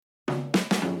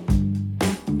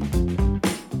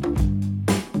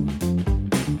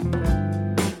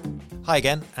Hi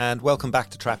again, and welcome back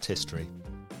to Trapped History.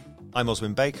 I'm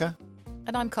Oswin Baker.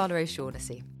 And I'm Carla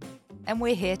O'Shaughnessy. And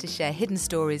we're here to share hidden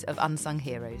stories of unsung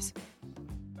heroes.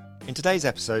 In today's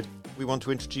episode, we want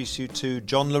to introduce you to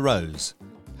John La Rose,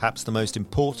 perhaps the most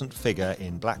important figure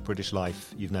in Black British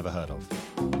life you've never heard of.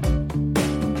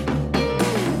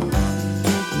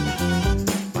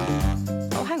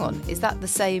 Oh, hang on. Is that the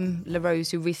same La Rose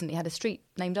who recently had a street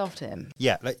named after him?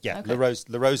 Yeah. Okay. La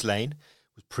Rose Lane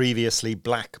was previously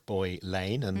Black Boy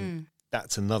Lane, and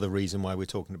that's another reason why we're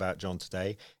talking about John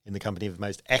today, in the company of the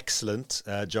most excellent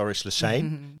Joris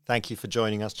Lechene. Thank you for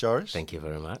joining us, Joris. Thank you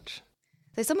very much.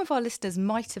 So some of our listeners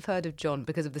might have heard of John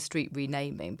because of the street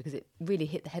renaming, because it really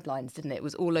hit the headlines, didn't it? It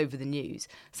was all over the news.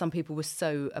 Some people were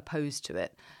so opposed to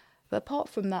it. But apart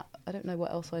from that, I don't know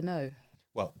what else I know.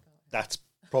 Well, that's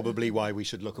probably why we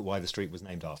should look at why the street was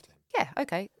named after him. Yeah,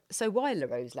 OK. So why La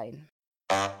Rose Lane?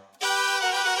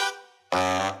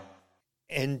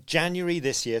 In January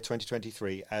this year,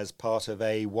 2023, as part of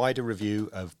a wider review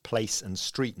of place and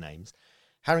street names,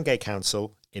 Haringey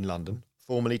Council in London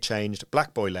formally changed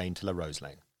Black Boy Lane to La Rose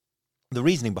Lane. The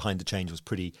reasoning behind the change was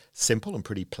pretty simple and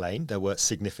pretty plain. There were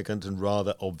significant and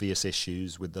rather obvious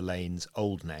issues with the lane's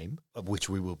old name, of which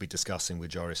we will be discussing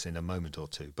with Joris in a moment or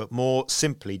two. But more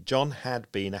simply, John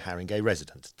had been a Haringey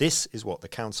resident. This is what the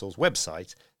council's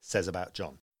website says about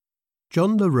John.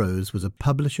 John La Rose was a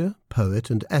publisher, poet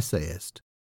and essayist.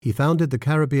 He founded the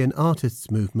Caribbean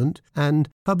Artists Movement and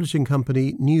publishing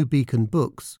company New Beacon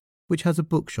Books, which has a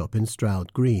bookshop in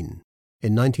Stroud Green.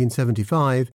 In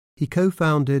 1975, he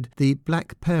co-founded the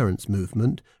Black Parents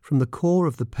Movement from the core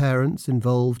of the parents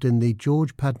involved in the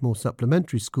George Padmore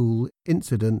Supplementary School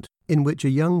incident in which a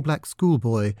young black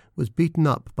schoolboy was beaten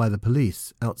up by the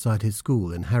police outside his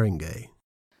school in Haringey.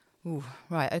 Ooh,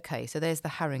 right, OK, so there's the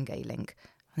Haringey link.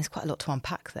 There's quite a lot to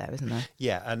unpack there, isn't there?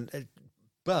 Yeah,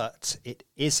 but it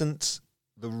isn't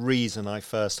the reason I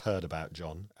first heard about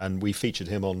John, and we featured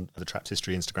him on the Trapped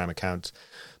History Instagram account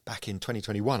back in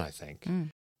 2021, I think.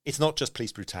 It's not just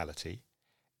police brutality.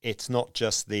 It's not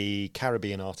just the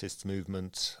Caribbean Artists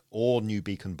Movement or New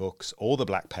Beacon Books or the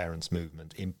Black Parents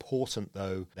Movement, important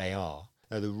though they are.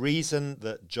 Now, the reason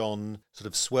that John sort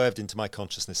of swerved into my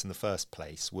consciousness in the first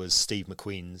place was Steve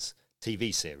McQueen's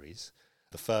TV series,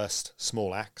 the first,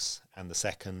 Small Axe, and the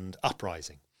second,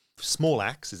 Uprising. Small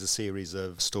Axe is a series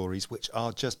of stories which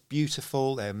are just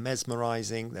beautiful. They're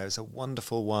mesmerising. There's a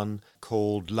wonderful one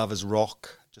called Lover's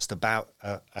Rock, just about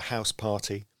a house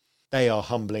party. They are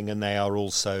humbling and they are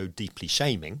also deeply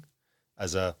shaming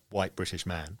as a white British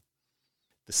man.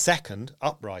 The second,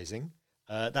 Uprising,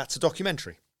 that's a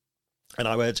documentary. And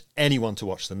I urge anyone to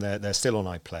watch them. They're still on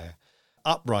iPlayer.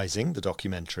 Uprising, the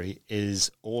documentary, is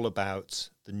all about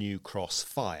the New Cross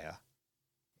fire,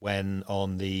 when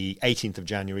on the 18th of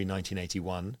January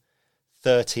 1981,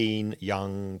 13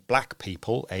 young black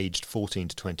people aged 14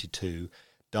 to 22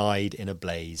 died in a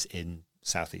blaze in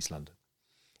southeast London.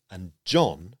 And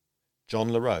John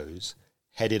La Rose,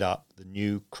 headed up the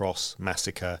New Cross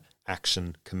Massacre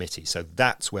Action Committee. So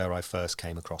that's where I first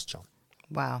came across John.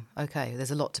 Wow, OK, there's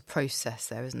a lot to process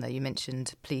there, isn't there? You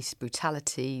mentioned police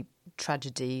brutality,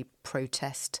 tragedy,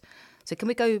 protest. So can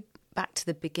we go back to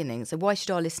the beginning? So why should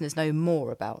our listeners know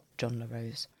more about John La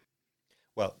Rose?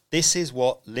 Well, this is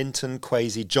what Linton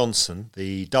Kwesi Johnson,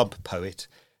 the dub poet,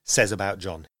 says about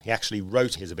John. He actually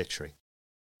wrote his obituary.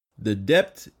 The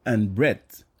depth and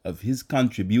breadth of his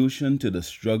contribution to the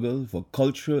struggle for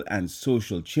cultural and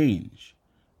social change,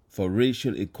 for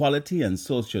racial equality and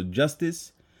social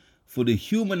justice, for the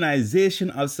humanization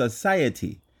of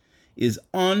society, is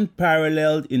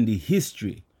unparalleled in the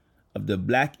history of the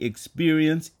black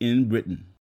experience in Britain.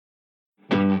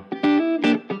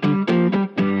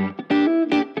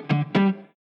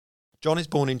 John is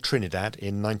born in Trinidad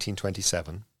in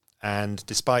 1927, and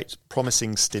despite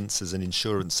promising stints as an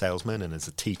insurance salesman and as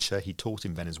a teacher, he taught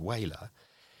in Venezuela.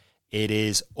 It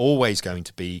is always going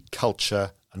to be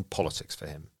culture and politics for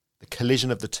him. The collision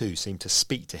of the two seemed to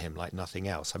speak to him like nothing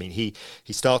else. I mean, he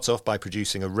starts off by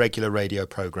producing a regular radio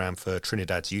programme for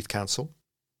Trinidad's Youth Council.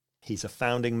 He's a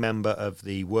founding member of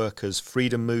the Workers'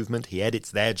 Freedom Movement. He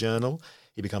edits their journal.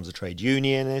 He becomes a trade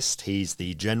unionist. He's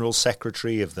the general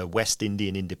secretary of the West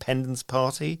Indian Independence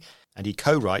Party. And he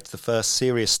co-writes the first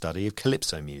serious study of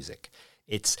calypso music.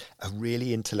 It's a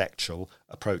really intellectual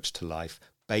approach to life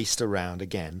based around,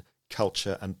 again,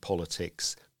 culture and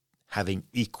politics having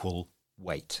equal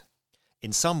weight.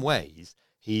 In some ways,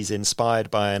 he's inspired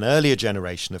by an earlier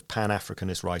generation of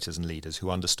Pan-Africanist writers and leaders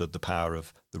who understood the power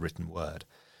of the written word.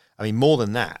 I mean, more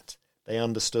than that, they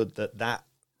understood that that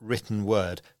written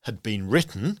word had been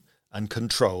written and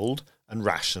controlled and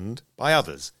rationed by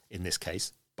others, in this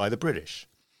case, by the British.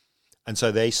 And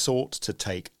so they sought to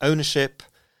take ownership.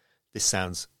 This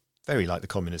sounds very like the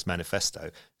Communist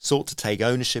Manifesto, sought to take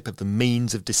ownership of the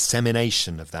means of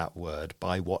dissemination of that word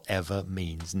by whatever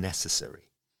means necessary.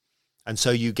 And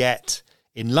so you get,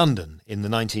 in London in the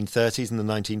 1930s and the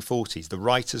 1940s, the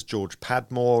writers George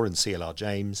Padmore and C.L.R.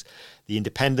 James, the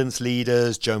independence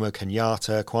leaders, Jomo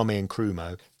Kenyatta, Kwame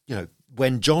Nkrumah.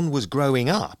 When John was growing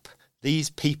up,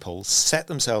 these people set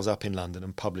themselves up in London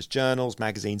and published journals,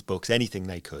 magazines, books, anything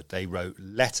they could. They wrote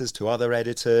letters to other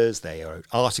editors. They wrote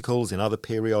articles in other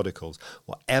periodicals.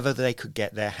 Whatever they could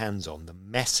get their hands on, the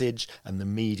message and the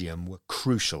medium were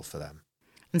crucial for them.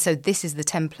 And so this is the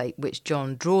template which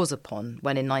John draws upon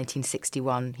when in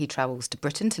 1961 he travels to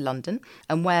Britain, to London,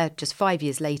 and where just 5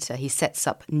 years later he sets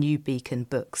up New Beacon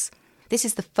Books. This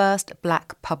is the first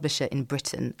black publisher in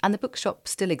Britain, and the bookshop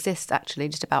still exists, actually,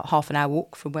 just about half an hour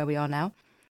walk from where we are now.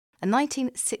 And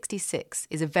 1966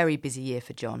 is a very busy year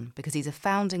for John because he's a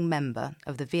founding member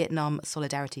of the Vietnam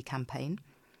Solidarity Campaign.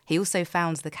 He also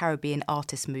founds the Caribbean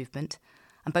Artists Movement,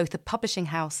 and both the publishing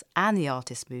house and the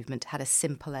artist movement had a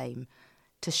simple aim: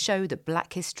 to show that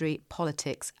black history,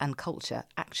 politics and culture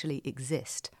actually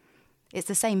exist. It's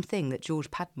the same thing that George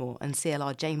Padmore and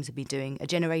C.L.R. James had been doing a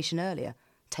generation earlier,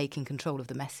 taking control of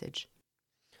the message.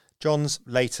 John's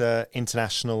later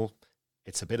international,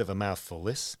 it's a bit of a mouthful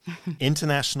this,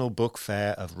 International Book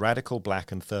Fair of Radical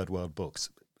Black and Third World Books,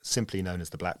 simply known as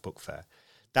the Black Book Fair.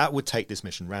 That would take this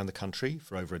mission round the country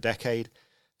for over a decade.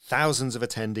 Thousands of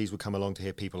attendees would come along to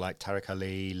hear people like Tariq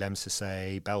Ali, Lem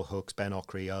Sissay, Bell Hooks, Ben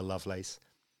Okri, Earl Lovelace.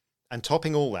 And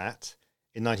topping all that,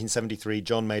 in 1973,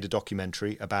 John made a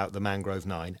documentary about the Mangrove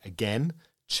Nine. Again,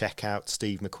 check out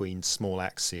Steve McQueen's Small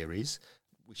Axe series.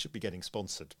 We should be getting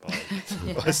sponsored by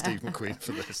Steve McQueen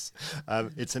for this.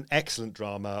 It's an excellent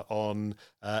drama on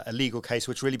a legal case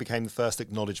which really became the first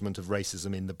acknowledgement of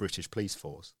racism in the British police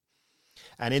force.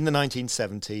 And in the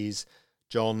 1970s,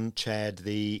 John chaired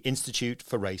the Institute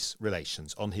for Race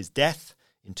Relations. On his death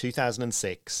in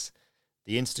 2006,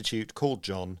 the Institute called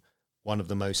John one of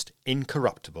the most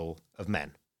incorruptible of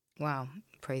men. Wow,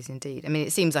 praise indeed. I mean,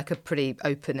 it seems like a pretty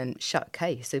open and shut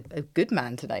case, a good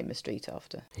man to name a street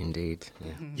after. Indeed,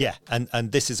 yeah. Yeah,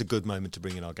 and this is a good moment to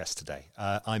bring in our guest today.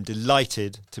 I'm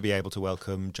delighted to be able to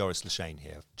welcome Joris Lechene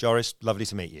here. Joris, lovely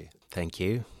to meet you. Thank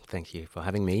you for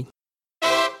having me.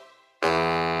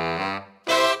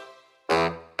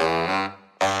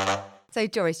 So,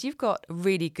 Joris, you've got a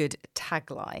really good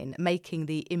tagline, making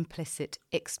the implicit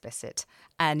explicit.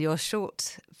 And your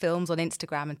short films on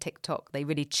Instagram and TikTok, they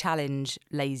really challenge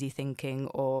lazy thinking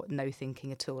or no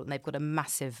thinking at all. And they've got a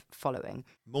massive following.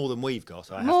 More than we've got.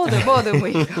 More than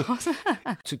we've got.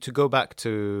 To go back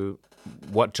to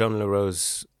what John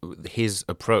LaRose, his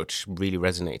approach really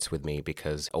resonates with me,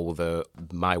 because although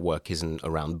my work isn't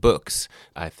around books,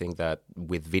 I think that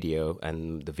with video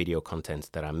and the video content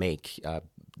that I make,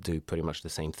 do pretty much the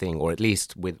same thing, or at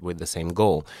least with the same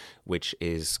goal, which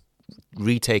is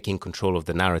retaking control of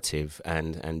the narrative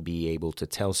and be able to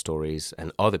tell stories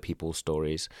and other people's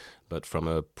stories, but from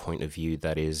a point of view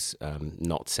that is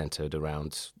not centered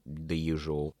around the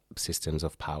usual systems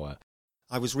of power.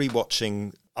 I was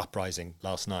rewatching Uprising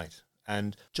last night,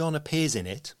 and John appears in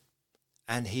it,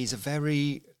 and he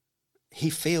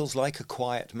feels like a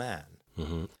quiet man.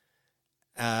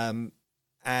 Mm-hmm.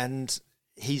 And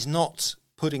he's not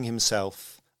putting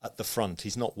himself at the front.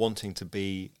 He's not wanting to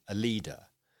be a leader.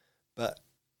 But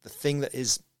the thing that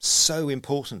is so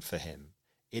important for him,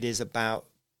 it is about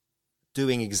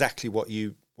doing exactly what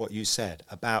you said,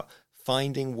 about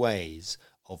finding ways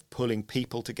of pulling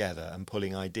people together and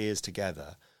pulling ideas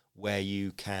together where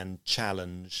you can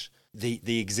challenge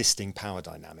the existing power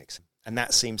dynamics. And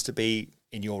that seems to be,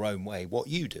 in your own way, what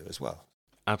you do as well.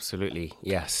 Absolutely,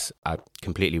 yes. I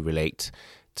completely relate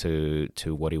to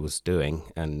what he was doing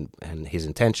and his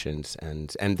intentions, and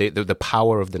the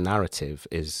power of the narrative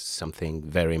is something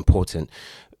very important.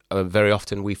 Very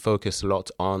often we focus a lot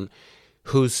on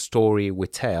whose story we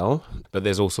tell, but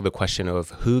there's also the question of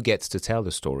who gets to tell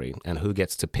the story and who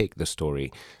gets to pick the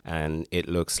story. And it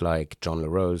looks like John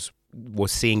LaRose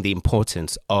was seeing the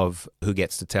importance of who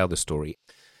gets to tell the story.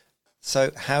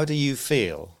 So how do you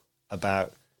feel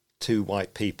about two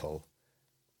white people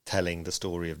telling the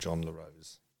story of John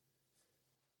LaRose?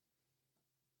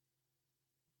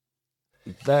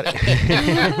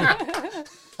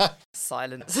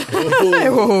 Silence.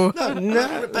 No,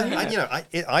 but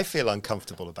I feel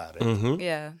uncomfortable about it. Mm-hmm.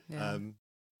 Yeah.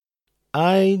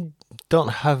 I don't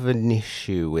have an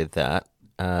issue with that.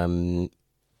 In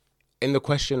the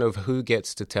question of who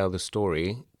gets to tell the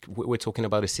story, we're talking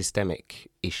about a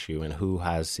systemic issue and who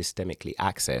has systemically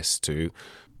access to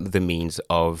the means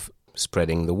of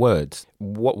spreading the word.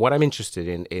 What I'm interested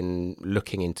in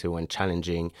looking into and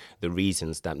challenging the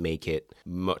reasons that make it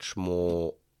much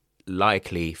more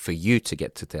likely for you to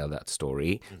get to tell that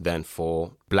story than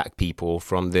for black people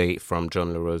from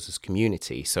John LaRose's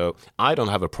community. So I don't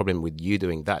have a problem with you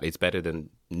doing that. It's better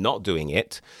than not doing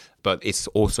it, but it's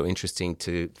also interesting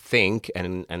to think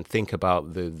and think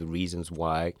about the reasons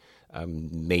why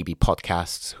maybe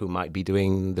podcasts who might be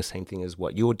doing the same thing as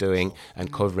what you're doing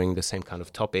and covering the same kind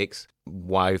of topics,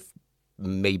 why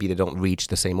maybe they don't reach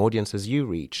the same audience as you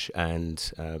reach. And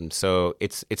so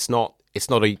it's not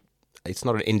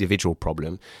an individual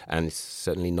problem, and it's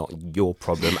certainly not your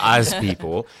problem as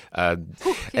people.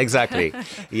 Exactly.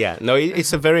 Yeah. No,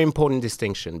 it's a very important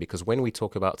distinction, because when we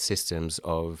talk about systems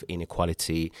of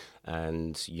inequality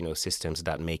and, systems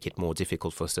that make it more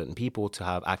difficult for certain people to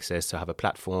have access, to have a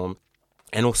platform,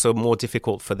 and also more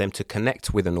difficult for them to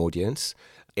connect with an audience,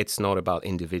 it's not about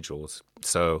individuals.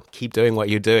 So keep doing what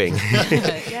you're doing.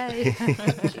 Yay.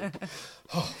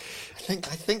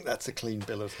 I think that's a clean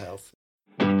bill of health.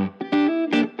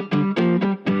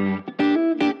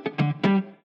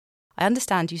 I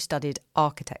understand you studied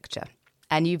architecture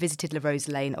and you visited LaRose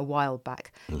Lane a while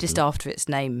back, just after its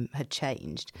name had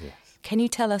changed. Yes. Can you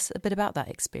tell us a bit about that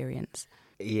experience?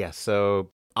 Yeah, so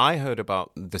I heard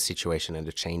about the situation and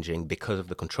the changing because of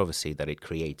the controversy that it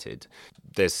created.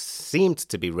 There seemed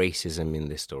to be racism in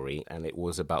this story, and it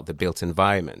was about the built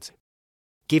environment.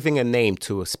 Giving a name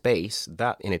to a space,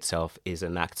 that in itself is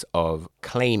an act of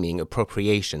claiming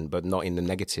appropriation, but not in the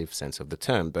negative sense of the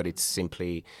term. But it's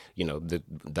simply,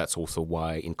 that's also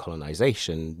why in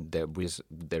colonization there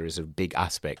is a big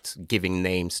aspect, giving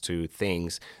names to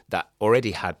things that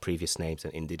already had previous names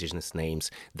and indigenous names.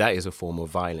 That is a form of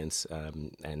violence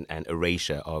and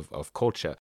erasure of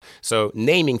culture. So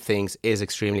naming things is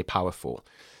extremely powerful.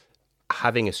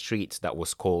 Having a street that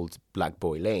was called Black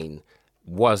Boy Lane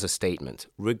was a statement,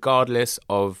 regardless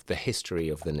of the history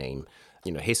of the name.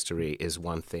 History is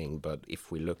one thing, but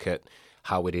if we look at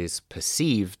how it is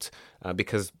perceived,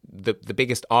 because the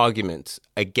biggest argument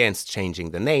against changing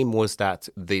the name was that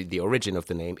the origin of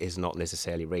the name is not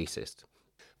necessarily racist.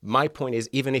 My point is,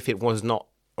 even if it was not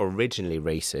originally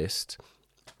racist,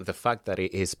 the fact that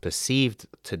it is perceived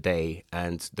today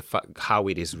and the fact how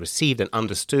it is received and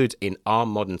understood in our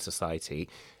modern society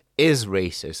is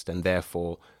racist, and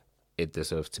therefore it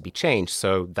deserves to be changed.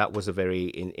 So that was a very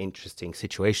interesting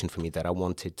situation for me that I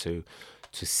wanted to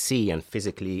see and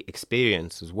physically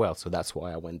experience as well. So that's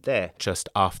why I went there just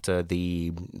after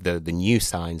the new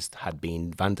signs had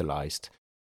been vandalized.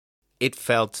 It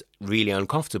felt really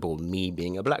uncomfortable, me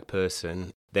being a black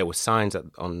person. There were signs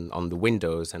on the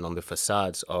windows and on the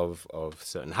facades of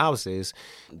certain houses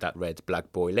that read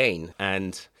Black Boy Lane.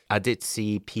 And I did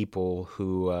see people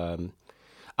who,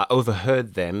 I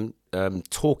overheard them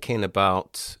talking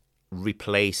about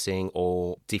replacing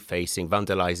or defacing,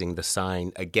 vandalizing the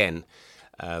sign again.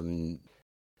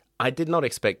 I did not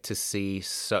expect to see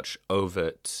such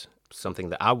overt, something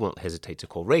that I won't hesitate to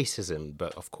call racism,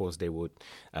 but of course they would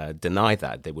deny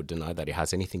that. They would deny that it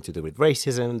has anything to do with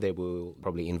racism. They will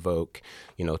probably invoke,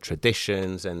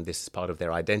 traditions, and this is part of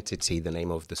their identity, the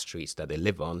name of the streets that they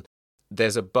live on.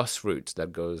 There's a bus route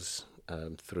that goes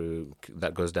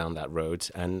down that road,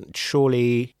 and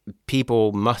surely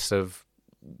people must have.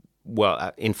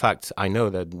 Well, in fact, I know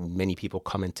that many people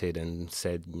commented and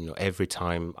said, every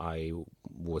time I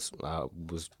was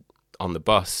on the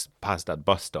bus, past that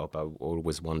bus stop, I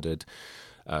always wondered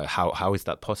how is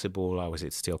that possible? How is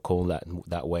it still called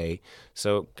that way?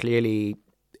 So clearly,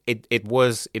 it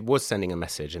was sending a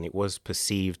message, and it was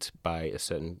perceived by a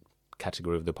certain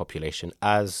category of the population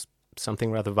as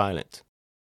something rather violent.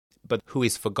 But who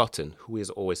is forgotten? Who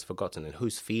is always forgotten, and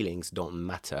whose feelings don't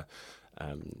matter?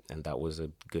 And that was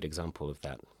a good example of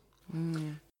that.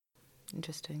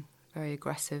 Interesting. Very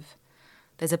aggressive.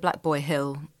 There's a Black Boy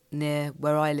Hill near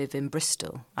where I live in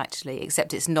Bristol, actually,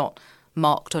 except it's not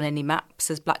marked on any maps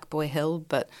as Black Boy Hill,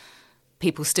 but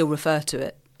people still refer to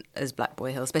it as Black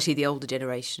Boy Hill, especially the older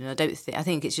generation. I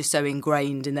think it's just so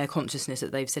ingrained in their consciousness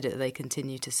that they've said it that they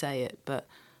continue to say it, but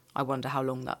I wonder how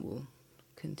long that will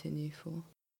continue for.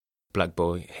 Black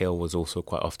Boy Hill was also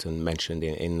quite often mentioned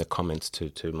in the comments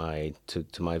to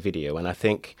my video, and I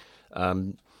think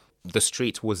the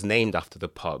street was named after the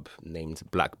pub named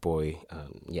Black Boy,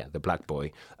 the Black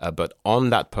Boy. But on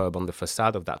that pub, on the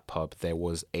facade of that pub, there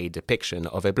was a depiction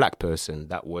of a black person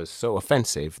that was so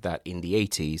offensive that in the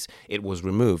 80s it was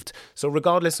removed. So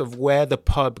regardless of where the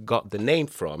pub got the name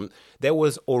from, there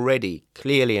was already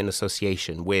clearly an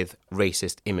association with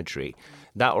racist imagery.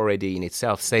 That already in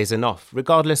itself says enough,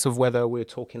 regardless of whether we're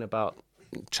talking about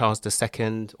Charles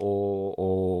II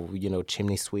or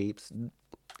chimney sweeps.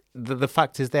 The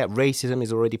fact is that racism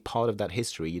is already part of that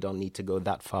history. You don't need to go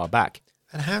that far back.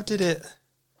 And how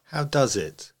does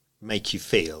it make you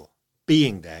feel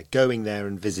being there, going there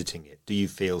and visiting it? Do you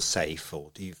feel safe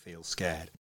or do you feel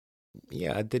scared?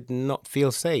 Yeah, I did not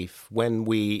feel safe. When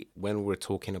we were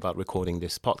talking about recording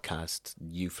this podcast,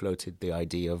 you floated the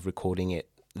idea of recording it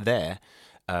there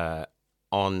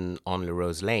on La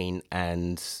Rose Lane.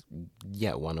 And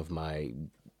yeah, one of my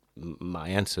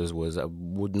answers was I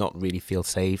would not really feel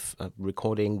safe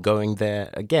going there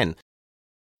again.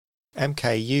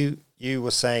 MK, you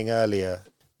were saying earlier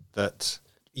that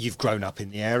you've grown up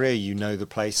in the area, you know the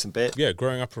place a bit. Yeah,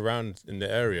 growing up around in the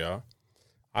area,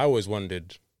 I always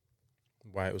wondered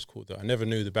why it was called that. I never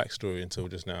knew the backstory until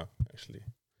just now, actually.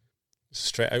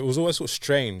 It was always sort of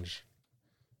strange.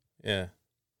 Yeah.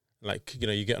 Like,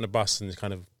 you get on a bus and it's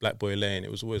kind of Black Boy Lane.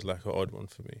 It was always like an odd one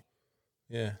for me.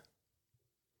 Yeah.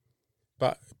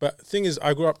 But thing is,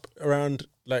 I grew up around,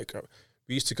 like,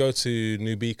 we used to go to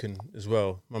New Beacon as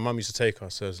well. My mum used to take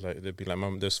us. So it was like, there'd be like,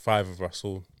 Mum, there's 5 of us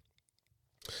all.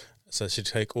 So she'd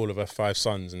take all of her 5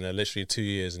 sons, and they're literally 2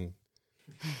 years, and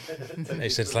she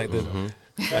said it's like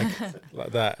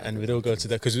like that, and we'd all go to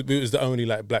that because it was the only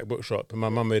like black bookshop. And my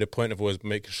mum made a point of always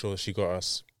making sure she got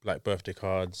us black birthday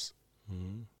cards,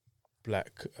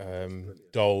 black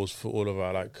dolls for all of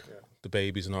our the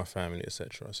babies in our family,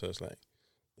 etc. So it's like,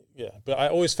 yeah. But I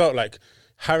always felt like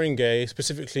Haringey,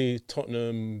 specifically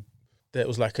Tottenham, there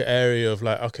was like an area of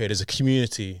like, okay, there's a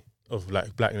community of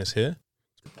like blackness here.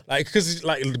 Like, because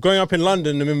like growing up in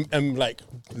London and like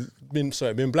being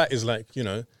black is like,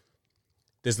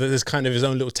 there's kind of his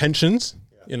own little tensions.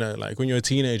 Like when you're a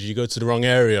teenager, you go to the wrong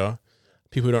area,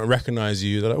 people don't recognize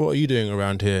you. They're like, what are you doing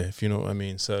around here? If you know what I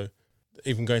mean. So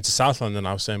even going to South London,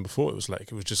 I was saying before, it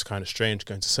was just kind of strange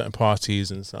going to certain parties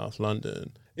in South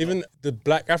London. Even the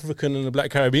black African and the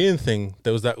black Caribbean thing,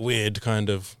 there was that weird kind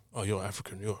of, oh, you're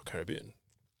African, you're Caribbean.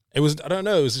 It was, I don't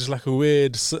know, it was just like a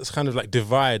weird kind of like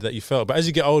divide that you felt. But as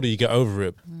you get older, you get over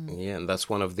it. Yeah, and that's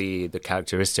one of the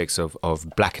characteristics of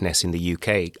blackness in the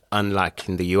UK. Unlike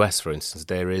in the US, for instance,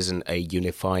 there isn't a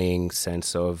unifying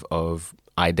sense of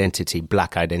identity,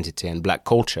 black identity and black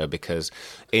culture, because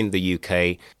in the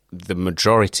UK, the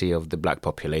majority of the black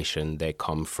population, they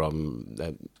come from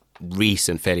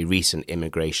fairly recent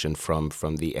immigration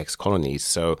from the ex-colonies.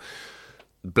 So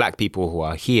black people who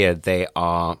are here, they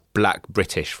are black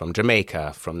British from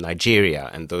Jamaica, from Nigeria,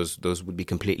 and those would be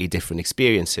completely different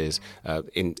experiences.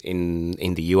 In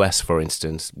the US, for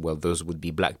instance, well, those would be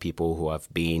black people who have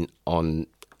been on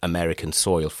American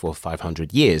soil for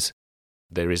 500 years.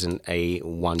 There isn't a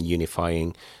one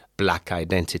unifying black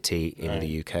identity in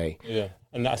the UK. Yeah,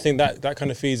 and I think that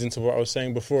kind of feeds into what I was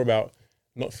saying before about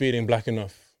not feeling black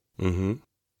enough. Mm-hmm.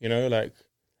 Like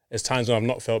there's times when I've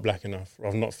not felt black enough, or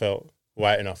I've not felt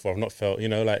white enough, or I've not felt,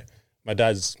 like my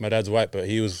dad's white, but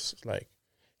he was like,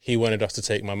 he wanted us to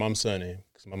take my mum's surname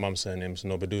because my mum's surname is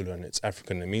Nobadula and it's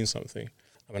African, it means something.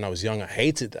 And when I was young, I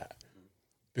hated that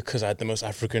because I had the most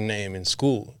African name in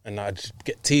school, and I'd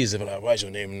get teased of like, why is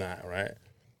your name that, right?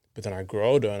 But then I grew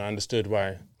older and I understood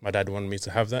why my dad wanted me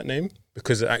to have that name,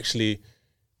 because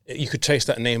you could trace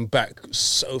that name back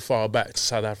so far back to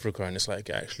South Africa, and it's like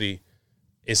it actually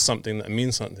is something that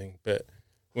means something. But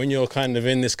when you're kind of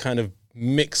in this kind of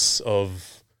mix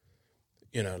of,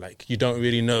 like you don't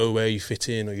really know where you fit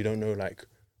in, or you don't know like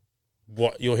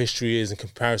what your history is in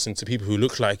comparison to people who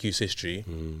look like you's history,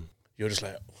 you're just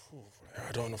like,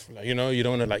 I don't know, you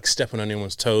don't want to like step on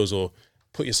anyone's toes or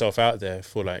put yourself out there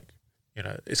for like,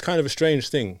 it's kind of a strange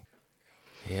thing.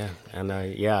 Yeah, and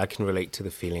I can relate to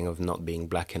the feeling of not being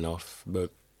black enough,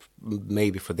 but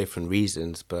maybe for different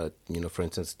reasons. But, for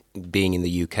instance, being in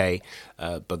the UK,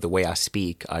 but the way I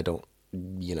speak, I don't,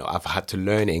 I've had to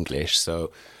learn English.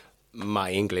 So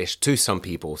my English to some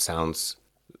people sounds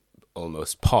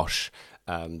almost posh,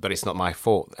 but it's not my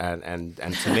fault. And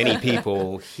to many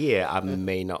people here, I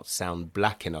may not sound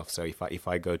black enough. So if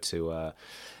I go to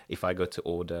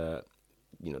order,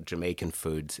 Jamaican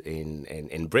food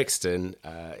in Brixton,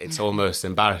 it's almost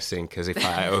embarrassing, because if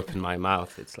I open my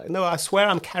mouth, it's like, no, I swear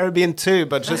I'm Caribbean too,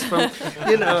 but just from,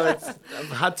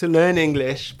 I've had to learn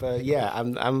English. But yeah,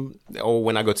 or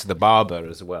when I go to the barber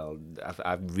as well,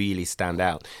 I really stand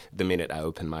out the minute I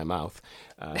open my mouth,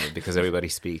 because everybody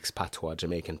speaks patois,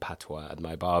 Jamaican patois at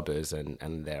my barber's,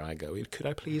 and there I go, could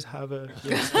I please have a...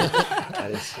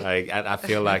 And it's like, I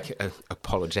feel like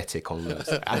apologetic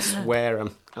almost. I swear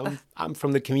I'm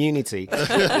from the community.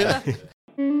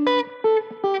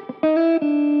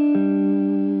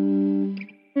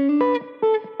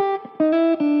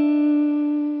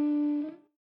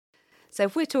 So So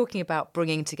if we're talking about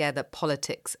bringing together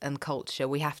politics and culture,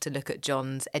 we have to look at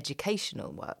John's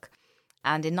educational work.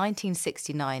 And in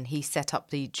 1969, he set up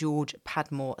the George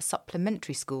Padmore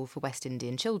Supplementary School for West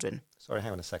Indian children. Sorry,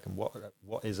 hang on a second.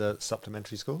 What is a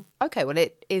supplementary school? OK, well,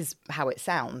 it is how it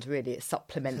sounds, really. It's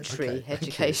supplementary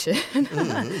education.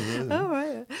 Oh,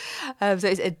 right. So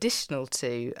it's additional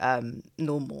to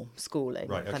normal schooling,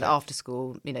 right, okay. Kind of after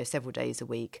school, several days a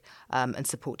week, and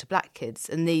support to black kids.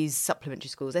 And these supplementary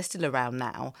schools, they're still around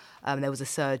now. There was a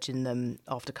surge in them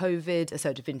after COVID, a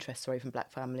surge of interest, from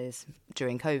black families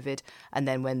during COVID, and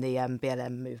then when the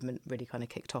BLM movement really kind of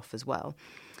kicked off as well.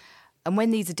 And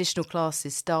when these additional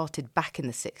classes started back in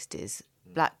the 60s,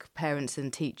 black parents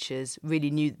and teachers really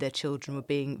knew that their children were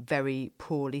being very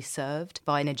poorly served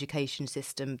by an education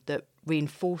system that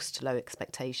reinforced low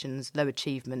expectations, low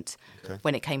achievement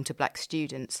when it came to black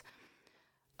students.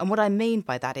 And what I mean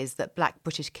by that is that black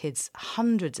British kids,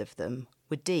 hundreds of them,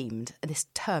 were deemed, and this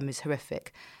term is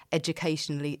horrific,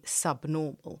 educationally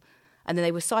subnormal. And then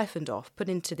they were siphoned off, put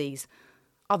into these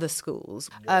other schools.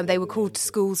 They were called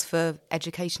schools for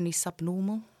educationally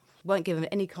subnormal. Weren't given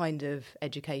any kind of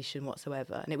education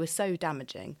whatsoever. And it was so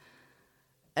damaging.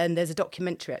 And there's a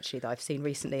documentary, actually, that I've seen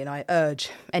recently, and I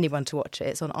urge anyone to watch it.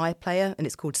 It's on iPlayer, and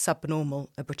it's called Subnormal,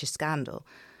 A British Scandal.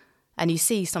 And you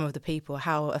see some of the people,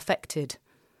 how affected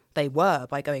they were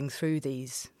by going through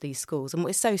these schools. And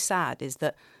what's so sad is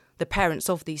that the parents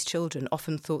of these children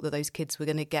often thought that those kids were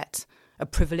going to get a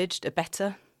privileged, a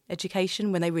better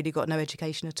education when they really got no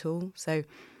education at all. So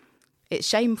it's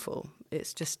shameful.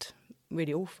 It's just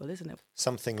really awful, isn't it?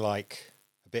 Something like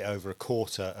a bit over a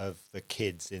quarter of the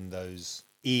kids in those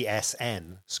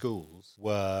ESN schools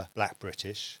were black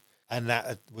British. And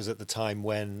that was at the time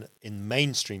when in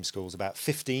mainstream schools, about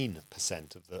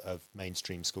 15% of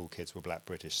mainstream school kids were black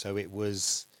British. So it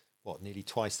was, nearly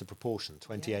twice the proportion,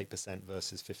 28%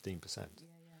 versus 15%.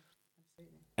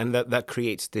 And that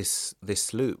creates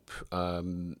this loop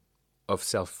of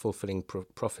self-fulfilling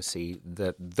prophecy,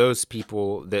 that those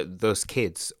people, those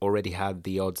kids already had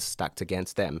the odds stacked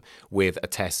against them with a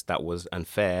test that was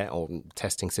unfair, or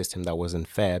testing system that was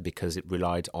unfair because it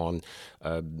relied on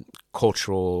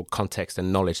cultural context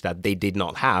and knowledge that they did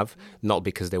not have, not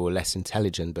because they were less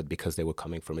intelligent, but because they were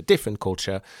coming from a different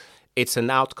culture. It's an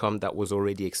outcome that was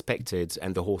already expected,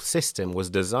 and the whole system was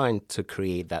designed to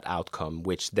create that outcome,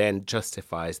 which then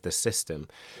justifies the system.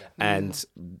 Yeah. And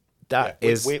that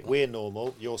is... We're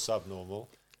normal, you're subnormal.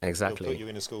 Exactly. We'll put you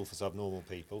in a school for subnormal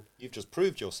people. You've just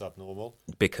proved you're subnormal.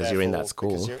 Because you're in that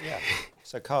school.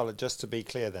 So, Carla, just to be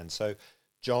clear then, so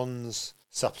John's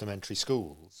supplementary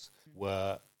schools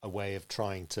were a way of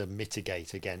trying to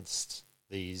mitigate against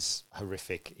these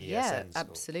horrific ESN schools.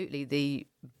 Absolutely. The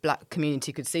black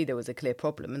community could see there was a clear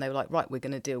problem, and they were like, right, we're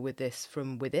going to deal with this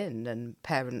from within. And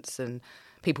parents and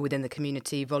people within the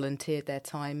community volunteered their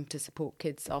time to support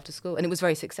kids after school. And it was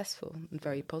very successful and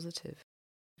very positive.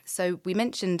 So we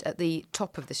mentioned at the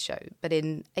top of the show, but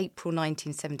in April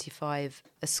 1975,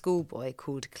 a schoolboy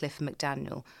called Cliff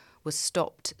McDaniel was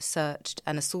stopped, searched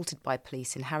and assaulted by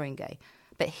police in Haringey.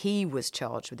 But he was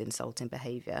charged with insulting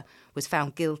behaviour, was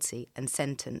found guilty and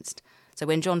sentenced. So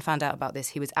when John found out about this,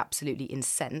 he was absolutely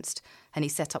incensed, and he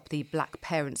set up the Black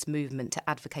Parents Movement to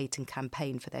advocate and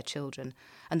campaign for their children.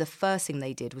 And the first thing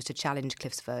they did was to challenge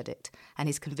Cliff's verdict, and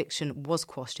his conviction was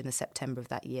quashed in the September of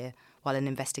that year, while an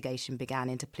investigation began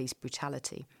into police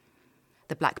brutality.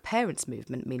 The Black Parents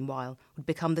Movement, meanwhile, would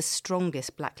become the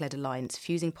strongest black-led alliance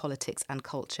fusing politics and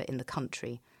culture in the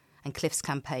country, and Cliff's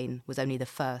campaign was only the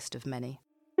first of many.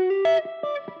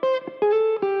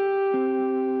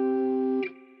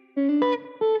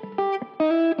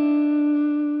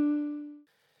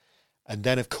 And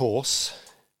then, of course,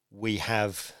 we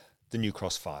have the New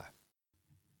Cross fire.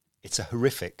 It's a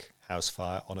horrific house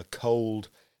fire on a cold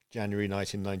January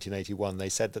night in 1981. They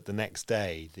said that the next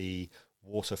day the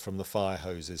water from the fire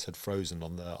hoses had frozen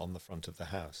on the front of the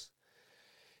house.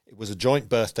 It was a joint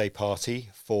birthday party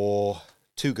for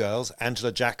two girls,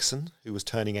 Angela Jackson, who was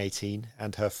turning 18,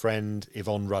 and her friend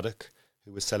Yvonne Ruddock,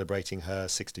 who was celebrating her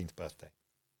 16th birthday.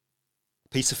 A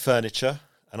piece of furniture,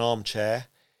 an armchair,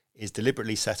 is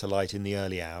deliberately set alight in the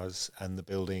early hours, and the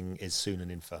building is soon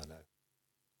an inferno.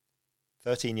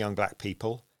 13 young black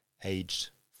people, aged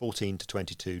 14 to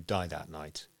 22, die that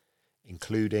night,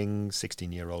 including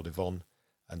 16-year-old Yvonne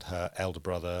and her elder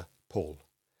brother, Paul.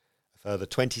 A further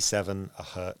 27 are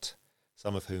hurt,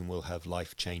 some of whom will have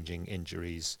life-changing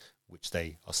injuries, which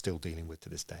they are still dealing with to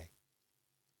this day.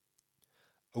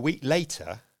 A week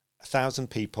later, 1,000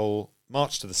 people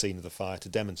marched to the scene of the fire to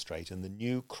demonstrate, and the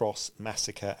New Cross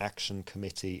Massacre Action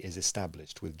Committee is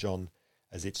established, with John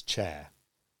as its chair.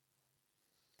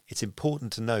 it's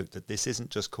important to note that this isn't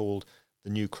just called the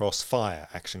New Cross Fire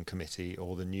Action Committee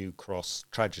or the New Cross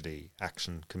Tragedy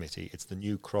Action Committee. It's the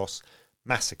New Cross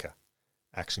Massacre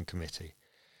Action Committee.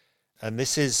 And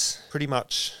this is pretty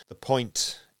much the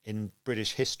point in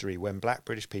British history when black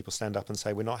British people stand up and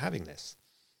say, we're not having this.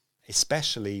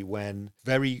 Especially when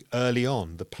very early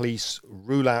on the police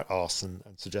rule out arson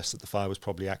and suggest that the fire was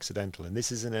probably accidental. And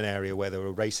this is in an area where there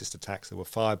were racist attacks, there were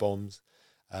firebombs.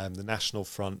 The National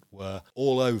Front were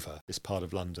all over this part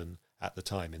of London at the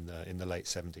time in the late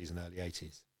 70s and early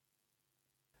 80s.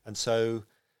 And so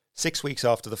 6 weeks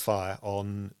after the fire,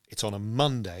 it's on a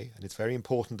Monday, and it's very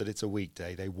important that it's a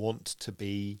weekday. They want to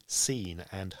be seen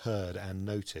and heard and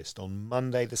noticed. On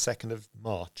Monday, the 2nd of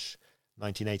March,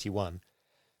 1981,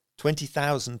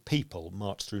 20,000 people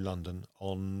marched through London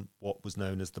on what was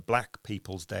known as the Black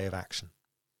People's Day of Action.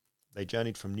 They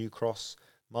journeyed from New Cross,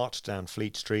 marched down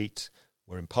Fleet Street,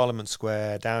 were in Parliament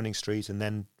Square, Downing Street, and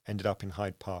then ended up in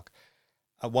Hyde Park.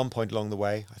 At one point along the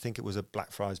way, I think it was at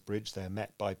Blackfriars Bridge, they're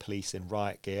met by police in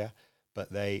riot gear,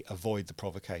 but they avoid the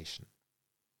provocation.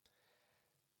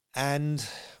 And,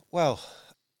 well,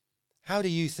 how do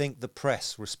you think the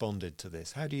press responded to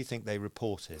this? How do you think they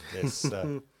reported this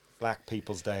Black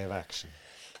People's Day of Action?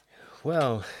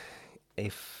 Well,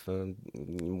 if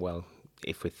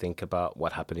we think about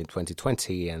what happened in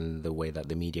 2020 and the way that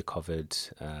the media covered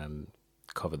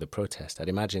the protest, I'd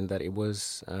imagine that it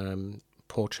was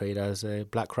portrayed as a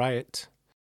black riot.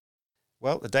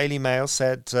 Well, the Daily Mail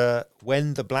said,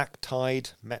 when the black tide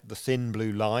met the thin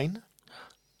blue line,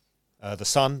 the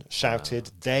Sun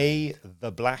shouted, they,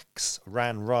 the blacks,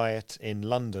 ran riot in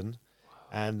London,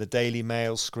 and the Daily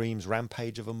Mail screams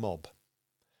rampage of a mob.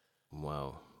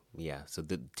 Wow. Yeah, so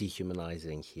the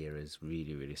dehumanizing here is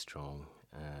really, really strong.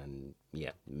 And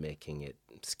yeah, making it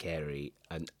scary,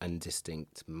 an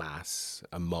indistinct mass,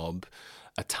 a mob,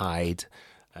 a tide.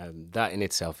 That in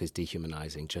itself is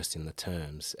dehumanizing just in the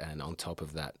terms. And on top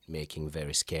of that, making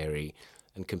very scary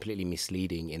and completely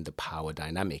misleading in the power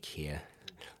dynamic here.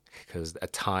 Because a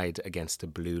tide against a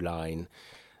blue line,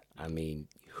 I mean,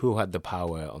 who had the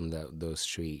power on those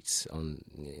streets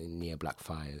near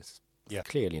Blackfriars? Yeah.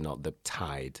 Clearly not the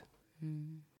tide.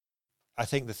 I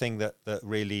think the thing that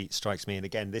really strikes me, and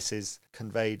again, this is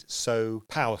conveyed so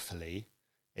powerfully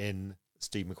in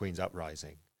Steve McQueen's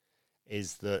Uprising,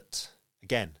 is that,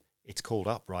 again, it's called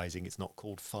uprising, it's not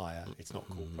called fire, it's not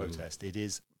called protest. It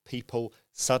is people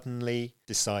suddenly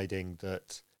deciding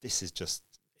that this is just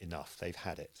enough, they've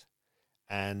had it.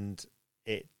 And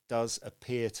it does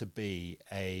appear to be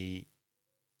a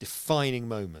defining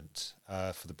moment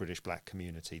for the British black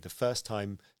community. The first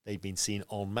time they'd been seen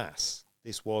en masse.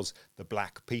 This was the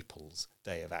Black People's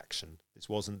Day of Action. This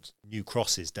wasn't New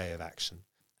Cross's Day of Action.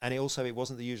 And it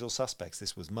wasn't the usual suspects.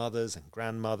 This was mothers and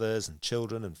grandmothers and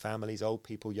children and families, old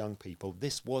people, young people.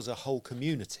 This was a whole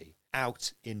community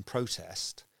out in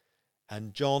protest.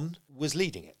 And John was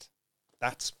leading it.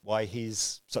 That's why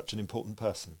he's such an important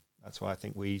person. That's why I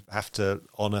think we have to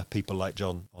honour people like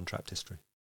John on Trapped History.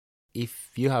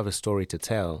 If you have a story to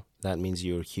tell, that means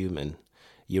you're human,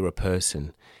 you're a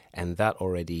person, and that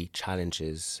already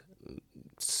challenges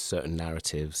certain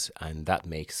narratives, and that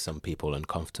makes some people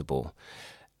uncomfortable.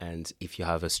 And if you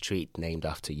have a street named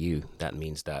after you, that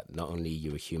means that not only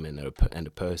you're a human and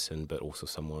a person, but also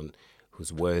someone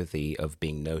who's worthy of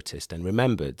being noticed and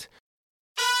remembered.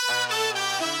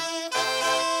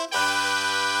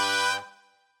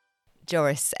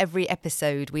 Joris, every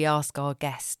episode we ask our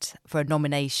guest for a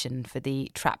nomination for the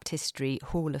Trapped History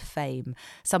Hall of Fame,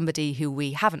 somebody who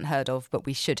we haven't heard of but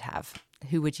we should have.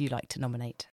 Who would you like to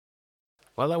nominate?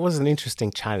 Well, that was an interesting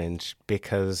challenge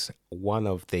because one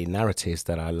of the narratives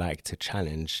that I like to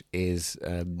challenge is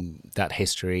that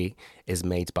history is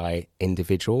made by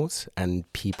individuals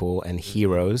and people and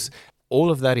heroes. All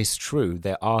of that is true.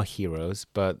 There are heroes,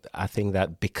 but I think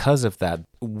that because of that,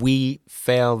 we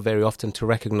fail very often to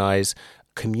recognize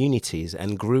communities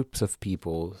and groups of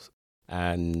people.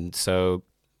 And so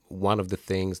one of the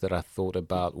things that I thought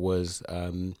about was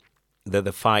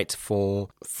the fight for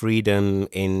freedom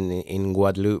in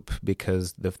Guadeloupe,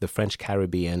 because the French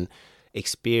Caribbean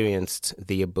experienced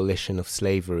the abolition of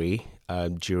slavery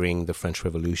during the French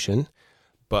Revolution.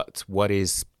 But what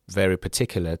is very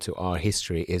particular to our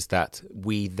history is that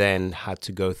we then had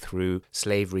to go through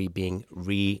slavery being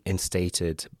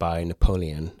reinstated by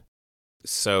Napoleon.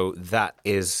 So that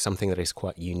is something that is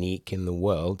quite unique in the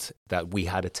world, that we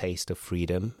had a taste of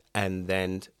freedom and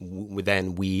then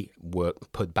we were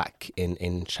put back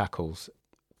in shackles.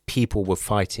 People were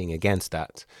fighting against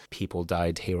that. People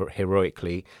died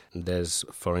heroically. There's,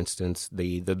 for instance,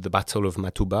 the Battle of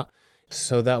Matouba.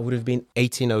 So that would have been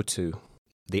 1802.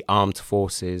 the armed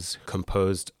forces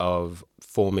composed of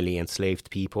formerly enslaved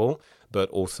people, but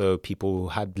also people who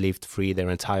had lived free their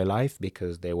entire life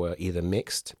because they were either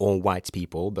mixed or white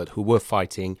people, but who were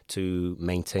fighting to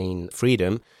maintain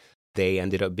freedom. They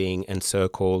ended up being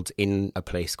encircled in a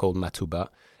place called Matuba.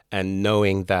 And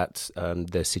knowing that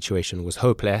the situation was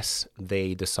hopeless,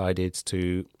 they decided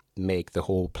to make the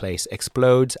whole place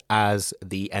explode as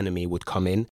the enemy would come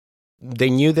in. They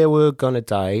knew they were going to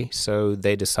die, so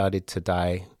they decided to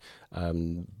die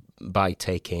by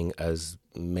taking as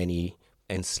many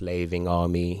enslaving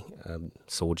army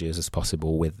soldiers as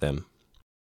possible with them.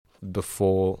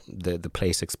 Before the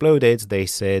place exploded, they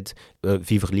said,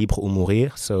 vivre libre ou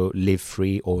mourir, so live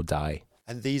free or die.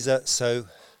 And these are, so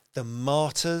the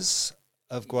martyrs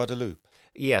of Guadeloupe.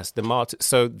 Yes, the martyrs.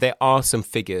 So there are some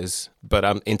figures, but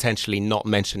I'm intentionally not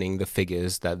mentioning the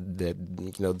figures that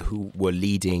who were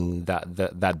leading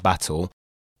that battle.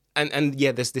 And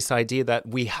yeah, there's this idea that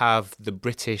we have the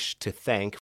British to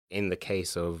thank. In the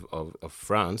case of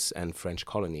France and French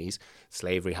colonies,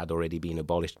 slavery had already been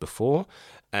abolished before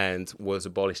and was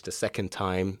abolished a second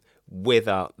time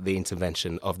without the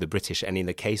intervention of the British. And in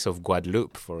the case of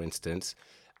Guadeloupe, for instance,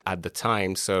 at the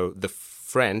time, so the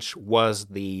French was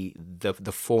the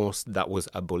force that was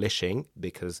abolishing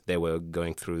because they were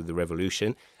going through the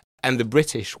revolution. And the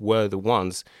British were the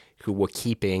ones who were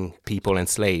keeping people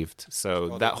enslaved.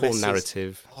 So that whole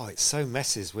narrative... Oh, it so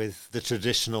messes with the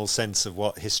traditional sense of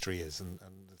what history is and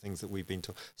the things that we've been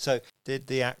taught. So did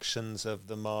the actions of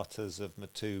the martyrs of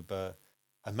Matuba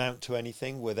amount to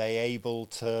anything? Were they able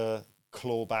to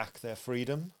claw back their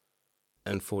freedom?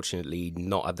 Unfortunately,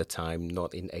 not at the time,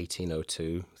 not in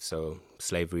 1802. So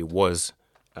slavery was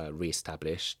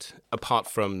re-established. Apart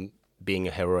from being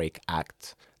a heroic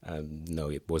act,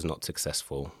 no, it was not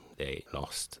successful. They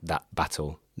lost that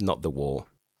battle, not the war.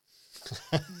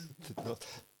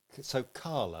 So,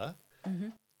 Carla,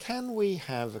 can we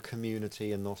have a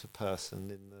community and not a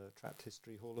person in the Trapped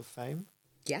History Hall of Fame?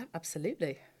 Yeah,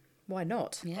 absolutely. Why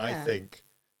not? Yeah. I think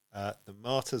the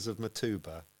Martyrs of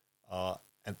Matuba are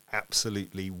an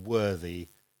absolutely worthy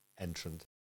entrant.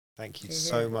 Thank you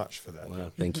so much for that.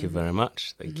 Well, thank you very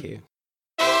much. Thank you.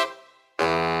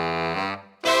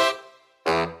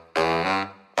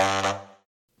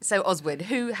 So, Oswin,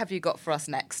 who have you got for us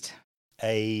next?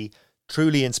 A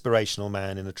truly inspirational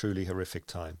man in a truly horrific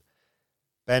time.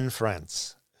 Ben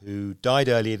France, who died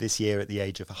earlier this year at the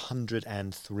age of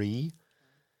 103.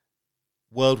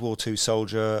 World War II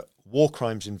soldier, war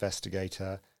crimes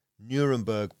investigator,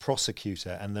 Nuremberg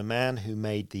prosecutor, and the man who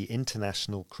made the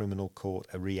International Criminal Court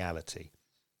a reality.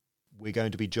 We're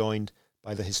going to be joined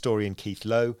by the historian Keith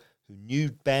Lowe, who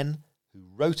knew Ben, who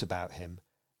wrote about him,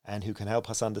 and who can help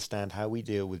us understand how we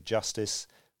deal with justice,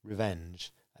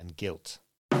 revenge, and guilt.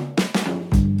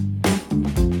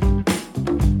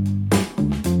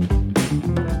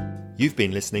 You've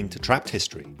been listening to Trapped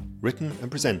History, written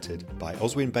and presented by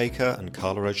Oswin Baker and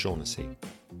Carla O'Shaughnessy.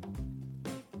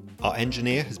 Our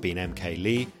engineer has been MK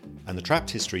Lee, and the Trapped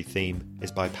History theme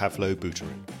is by Pavlo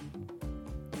Buterin.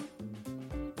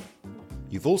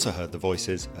 You've also heard the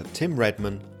voices of Tim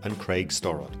Redman and Craig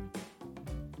Storrod.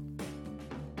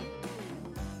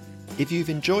 If you've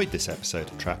enjoyed this episode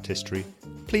of Trapped History,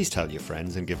 please tell your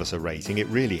friends and give us a rating, it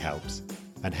really helps.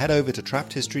 And head over to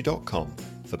trappedhistory.com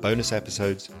for bonus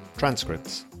episodes,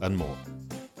 transcripts, and more.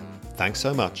 Thanks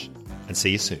so much, and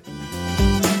see you soon.